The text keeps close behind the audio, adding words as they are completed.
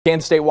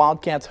Kansas State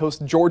Wildcats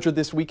host Georgia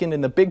this weekend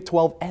in the Big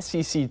 12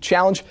 SEC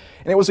Challenge,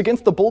 and it was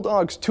against the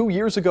Bulldogs 2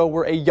 years ago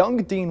where a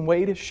young Dean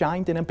Wade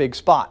shined in a big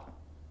spot.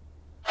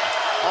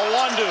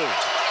 Awundu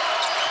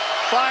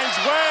finds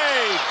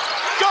Wade.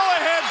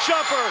 Go-ahead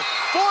jumper.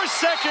 4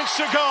 seconds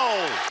to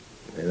go.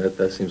 Man,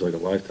 that seems like a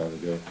lifetime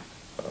ago.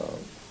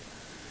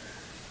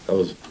 That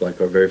was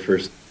like our very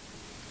first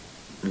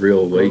real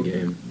away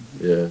game.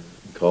 Yeah.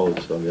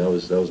 College. So, I mean, that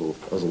was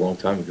a long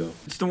time ago.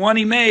 It's the one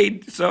he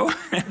made, so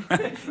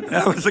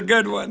that was a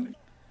good one.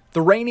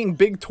 The reigning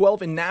Big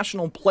 12 and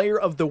National Player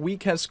of the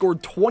Week has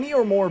scored 20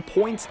 or more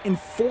points in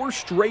 4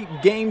 straight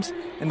games,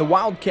 and the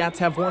Wildcats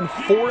have won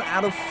 4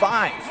 out of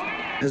 5.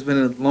 It's been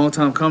a long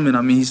time coming.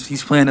 I mean,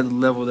 he's playing at the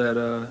level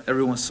that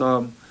everyone saw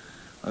him.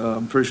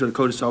 I'm pretty sure the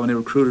coaches saw when they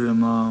recruited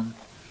him. I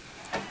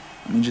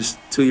mean, just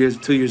 2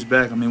 years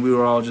back. I mean, we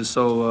were all just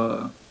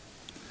so.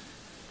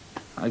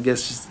 I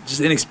guess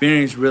just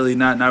inexperienced, really,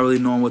 not really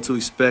knowing what to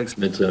expect.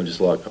 Mentally, I'm just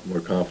a lot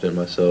more confident in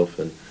myself,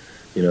 and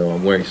you know,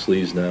 I'm wearing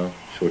sleeves now,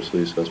 short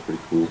sleeves, so that's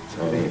pretty cool.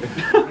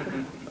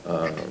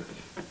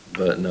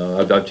 But no,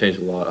 I've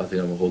changed a lot. I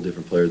think I'm a whole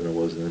different player than I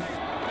was then.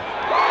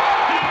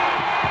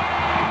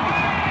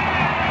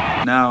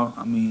 Now,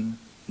 I mean,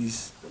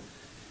 he's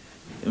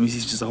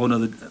just a whole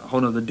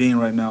nother Dean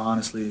right now.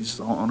 Honestly, he's just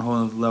on a whole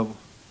nother level.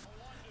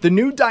 The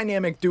new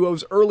dynamic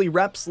duo's early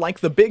reps,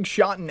 like the big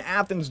shot in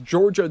Athens,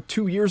 Georgia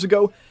 2 years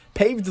ago,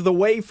 paved the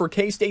way for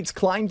K-State's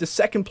climb to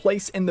second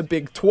place in the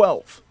Big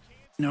 12.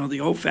 You know, the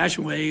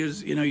old-fashioned way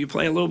is, you know, you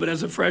play a little bit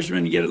as a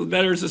freshman, you get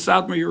better as a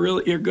sophomore,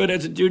 you're good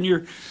as a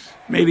junior,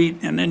 maybe,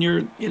 and then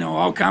you're, you know,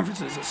 all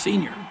conference as a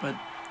senior. But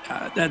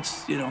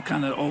that's, you know,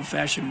 kind of the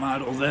old-fashioned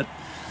model that,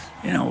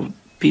 you know,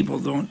 people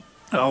don't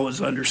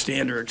always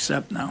understand or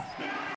accept now.